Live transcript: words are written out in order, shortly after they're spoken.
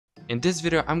In this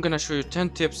video, I'm gonna show you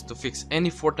 10 tips to fix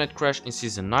any Fortnite crash in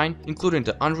Season 9, including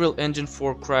the Unreal Engine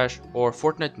 4 crash or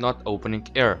Fortnite not opening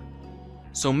error.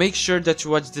 So make sure that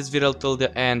you watch this video till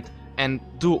the end and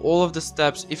do all of the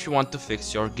steps if you want to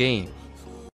fix your game.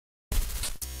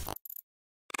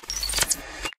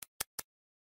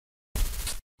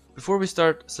 Before we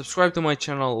start, subscribe to my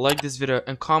channel, like this video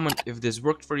and comment if this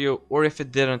worked for you or if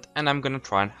it didn't, and I'm gonna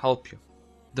try and help you.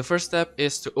 The first step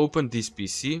is to open this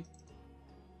PC.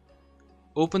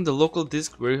 Open the local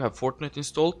disk where you have Fortnite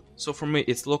installed, so for me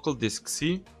it's local disk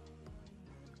C.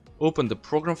 Open the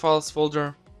program files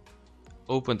folder,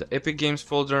 open the Epic Games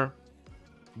folder,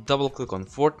 double click on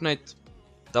Fortnite,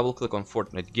 double click on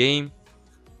Fortnite game,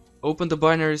 open the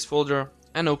binaries folder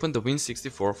and open the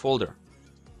Win64 folder.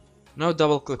 Now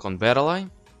double click on Battleye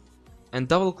and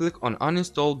double click on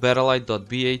uninstall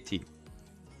battleye.bat.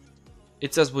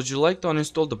 It says, would you like to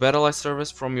uninstall the Battleye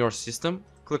service from your system?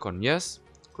 Click on yes.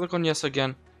 Click on yes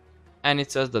again, and it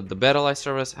says that the Battleye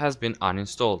service has been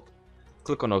uninstalled.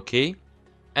 Click on OK,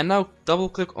 and now double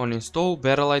click on install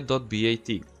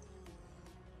battleye.bat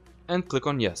and click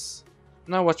on yes.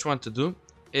 Now what you want to do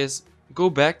is go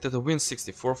back to the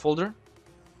Win64 folder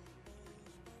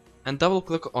and double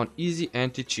click on Easy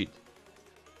Anti-Cheat.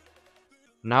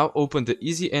 Now open the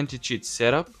Easy Anti-Cheat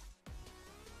setup,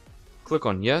 click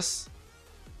on yes,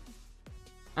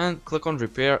 and click on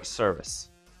Repair Service.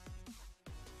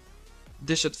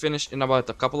 This should finish in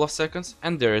about a couple of seconds,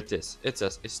 and there it is. It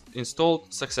says it's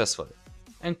installed successfully,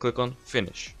 and click on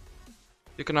Finish.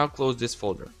 You can now close this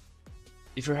folder.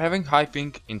 If you're having high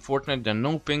ping in Fortnite, then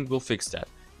No Ping will fix that.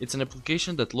 It's an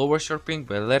application that lowers your ping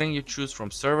by letting you choose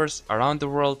from servers around the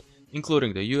world,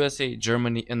 including the USA,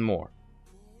 Germany and more.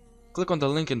 Click on the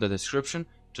link in the description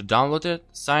to download it,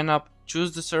 sign up,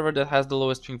 choose the server that has the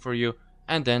lowest ping for you,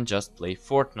 and then just play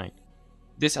Fortnite.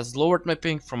 This has lowered my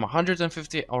ping from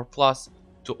 150 or plus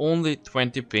to only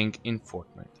 20 ping in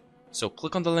Fortnite. So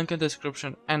click on the link in the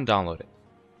description and download it.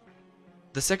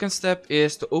 The second step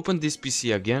is to open this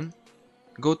PC again,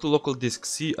 go to local disk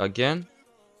C again,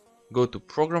 go to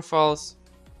program files,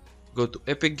 go to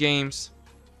Epic Games,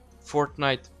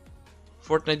 Fortnite,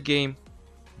 Fortnite game,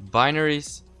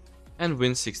 binaries and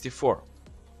Win64.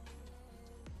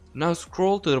 Now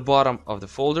scroll to the bottom of the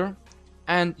folder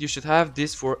and you should have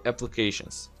these 4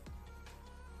 applications.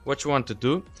 What you want to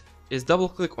do is double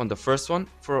click on the first one.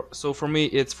 So for me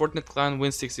it's Fortnite Client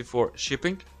Win64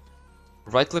 Shipping.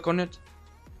 Right click on it,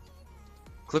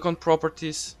 click on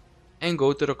Properties and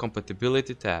go to the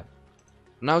Compatibility tab.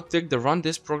 Now tick the Run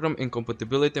this program in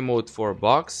compatibility mode for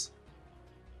box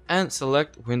and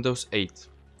select Windows 8.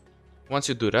 Once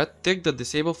you do that, tick the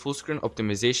Disable Full Screen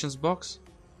Optimizations box.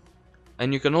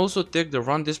 And you can also tick the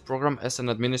Run this program as an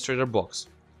administrator box.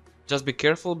 Just be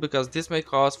careful because this may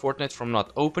cause Fortnite from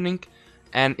not opening,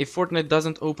 and if Fortnite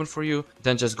doesn't open for you,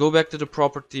 then just go back to the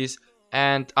properties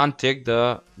and untick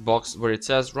the box where it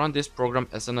says Run this program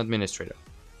as an administrator.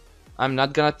 I'm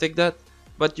not gonna tick that,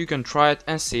 but you can try it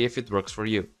and see if it works for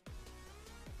you.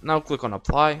 Now click on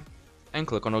Apply and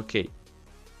click on OK.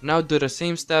 Now do the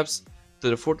same steps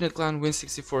to the Fortnite Client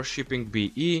Win64 Shipping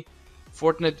BE,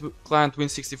 Fortnite Client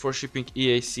Win64 Shipping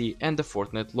EAC and the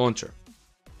Fortnite Launcher.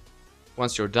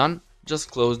 Once you're done, just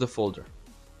close the folder.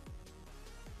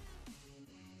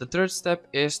 The third step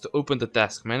is to open the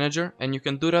Task Manager, and you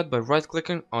can do that by right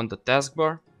clicking on the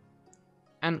taskbar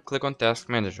and click on Task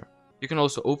Manager. You can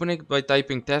also open it by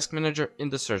typing Task Manager in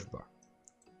the search bar.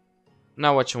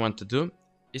 Now what you want to do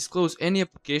is close any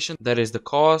application that is the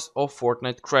cause of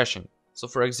Fortnite crashing. So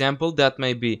for example, that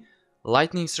may be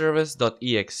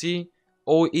lightningservice.exe,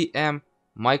 OEM,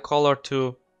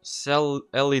 mycolor2,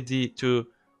 cell-led2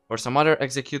 or some other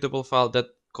executable file that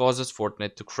causes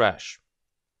Fortnite to crash.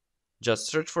 Just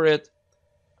search for it,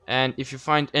 and if you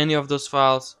find any of those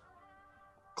files,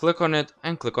 click on it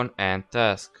and click on End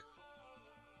Task.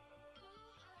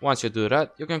 Once you do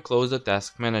that, you can close the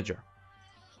Task Manager.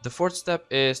 The fourth step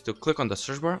is to click on the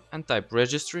search bar and type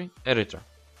Registry Editor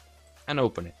and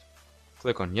open it.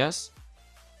 Click on Yes.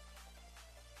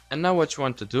 And now what you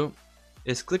want to do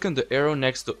is click on the arrow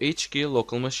next to HKey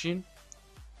local machine.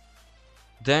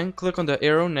 Then click on the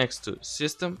arrow next to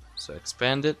System, so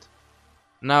expand it.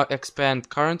 Now expand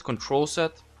current control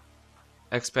set,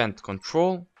 expand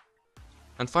control,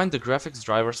 and find the graphics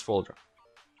drivers folder.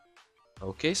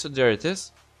 Okay, so there it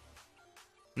is.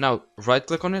 Now right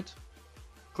click on it,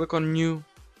 click on New,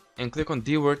 and click on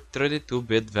dword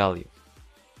 32-bit value.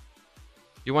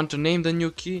 You want to name the new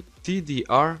key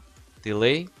TDR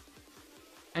delay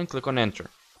and click on Enter.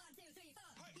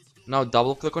 Now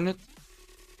double click on it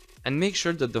and make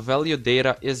sure that the value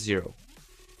data is 0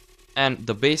 and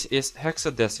the base is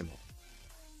hexadecimal.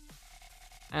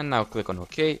 And now click on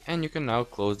OK, and you can now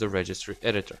close the registry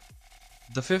editor.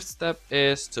 The fifth step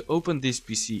is to open this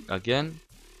PC again.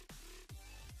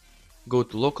 Go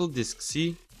to local disk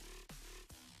C.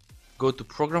 Go to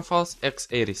program files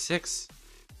x86.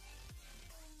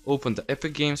 Open the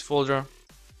Epic Games folder.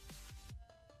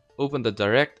 Open the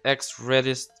DirectX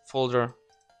Redis folder.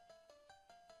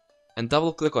 And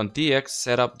double click on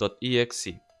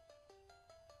dxsetup.exe.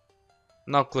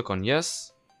 Now click on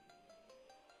yes.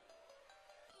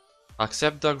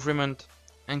 Accept the agreement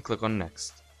and click on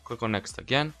next. Click on next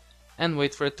again and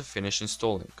wait for it to finish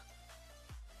installing.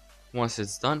 Once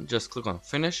it's done, just click on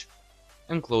finish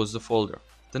and close the folder.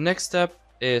 The next step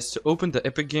is to open the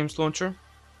Epic Games launcher.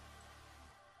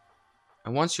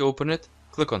 And once you open it,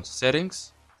 click on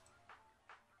settings.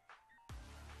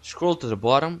 Scroll to the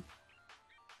bottom.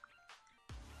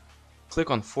 Click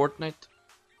on Fortnite.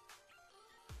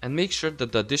 And make sure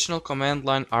that the additional command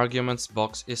line arguments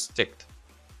box is ticked.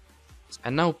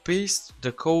 And now paste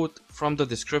the code from the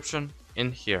description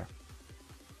in here.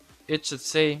 It should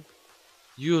say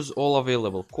use all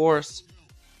available cores,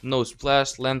 no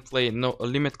splash, lanplay, no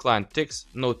limit client ticks,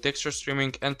 no texture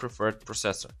streaming and preferred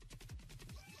processor.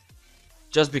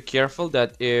 Just be careful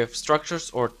that if structures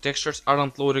or textures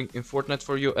aren't loading in Fortnite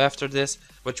for you after this,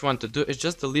 what you want to do is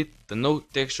just delete the no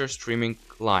texture streaming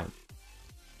line.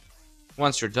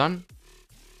 Once you're done,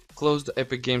 close the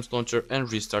Epic Games launcher and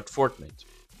restart Fortnite.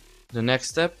 The next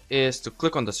step is to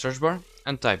click on the search bar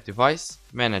and type Device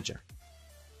Manager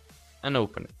and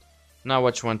open it. Now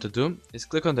what you want to do is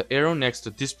click on the arrow next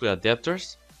to Display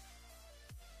Adapters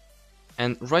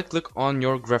and right click on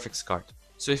your graphics card.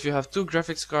 So if you have two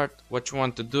graphics cards, what you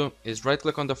want to do is right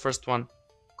click on the first one,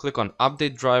 click on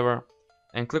Update Driver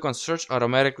and click on Search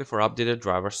automatically for updated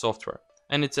driver software.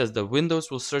 And it says the Windows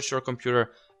will search your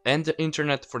computer and the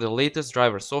internet for the latest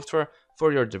driver software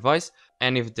for your device,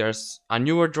 and if there's a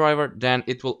newer driver, then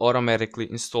it will automatically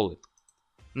install it.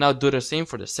 Now do the same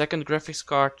for the second graphics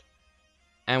card,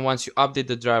 and once you update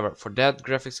the driver for that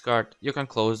graphics card, you can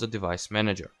close the device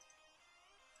manager.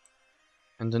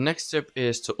 And the next step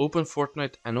is to open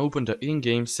Fortnite and open the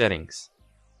in-game settings.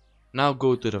 Now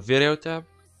go to the Video tab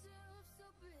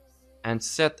and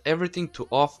set everything to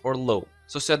off or low.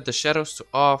 So set the shadows to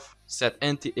off, set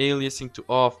anti-aliasing to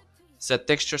off, set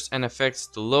textures and effects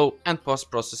to low and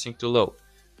post-processing to low.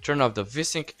 Turn off the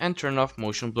VSync and turn off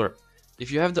motion blur.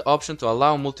 If you have the option to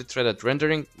allow multi-threaded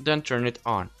rendering, then turn it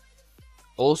on.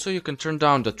 Also, you can turn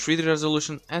down the 3D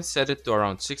resolution and set it to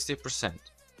around 60%.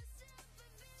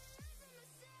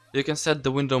 You can set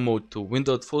the window mode to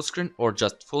windowed full screen or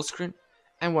just full screen,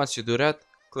 and once you do that,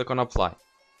 click on apply.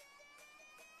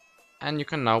 And you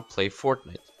can now play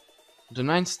Fortnite. The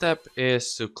ninth step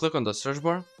is to click on the search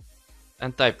bar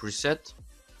and type reset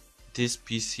this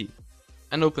PC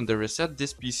and open the reset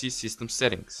this PC system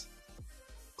settings.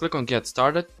 Click on get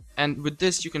started, and with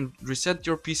this you can reset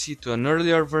your PC to an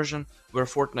earlier version where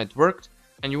Fortnite worked,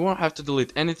 and you won't have to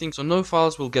delete anything, so no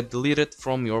files will get deleted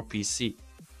from your PC.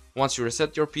 Once you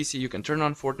reset your PC, you can turn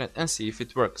on Fortnite and see if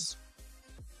it works.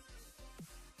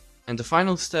 And the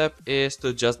final step is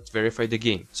to just verify the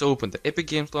game. So open the Epic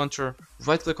Games launcher,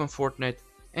 right click on Fortnite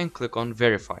and click on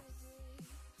verify.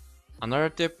 Another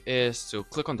tip is to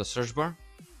click on the search bar,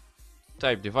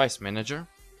 type Device Manager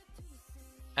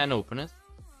and open it.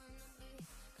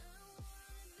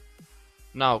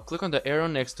 Now click on the arrow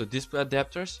next to Display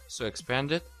Adapters, so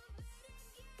expand it.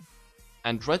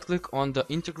 And right click on the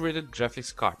integrated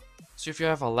graphics card. So if you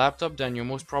have a laptop, then you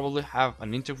most probably have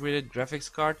an integrated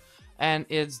graphics card and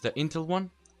it's the Intel one.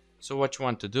 So what you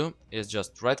want to do is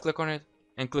just right click on it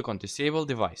and click on Disable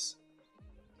Device.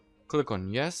 Click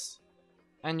on Yes,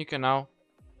 and you can now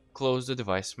close the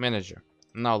Device Manager.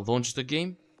 Now launch the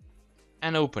game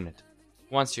and open it.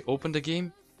 Once you open the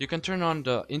game, you can turn on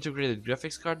the integrated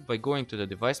graphics card by going to the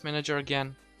Device Manager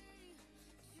again,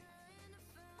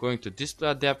 going to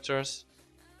Display Adapters,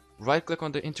 right click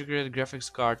on the integrated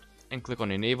graphics card and click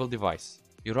on Enable Device.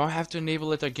 You don't have to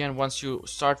enable it again once you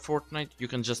start Fortnite. You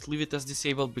can just leave it as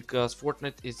disabled because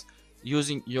Fortnite is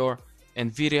using your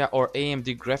Nvidia or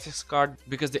AMD graphics card,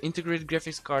 because the integrated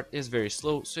graphics card is very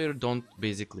slow, so you don't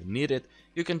basically need it.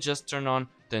 You can just turn on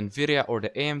the Nvidia or the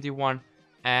AMD one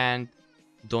and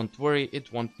don't worry,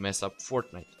 it won't mess up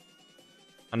Fortnite.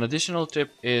 An additional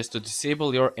tip is to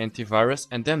disable your antivirus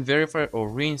and then verify or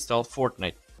reinstall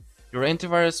Fortnite. Your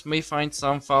antivirus may find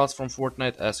some files from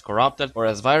Fortnite as corrupted or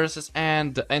as viruses,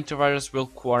 and the antivirus will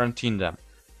quarantine them.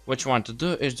 What you want to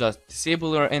do is just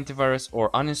disable your antivirus or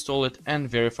uninstall it and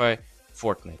verify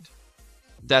Fortnite.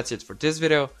 That's it for this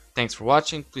video. Thanks for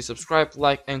watching. Please subscribe,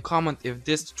 like and comment if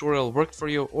this tutorial worked for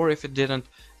you or if it didn't,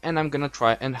 and I'm gonna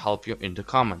try and help you in the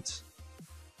comments.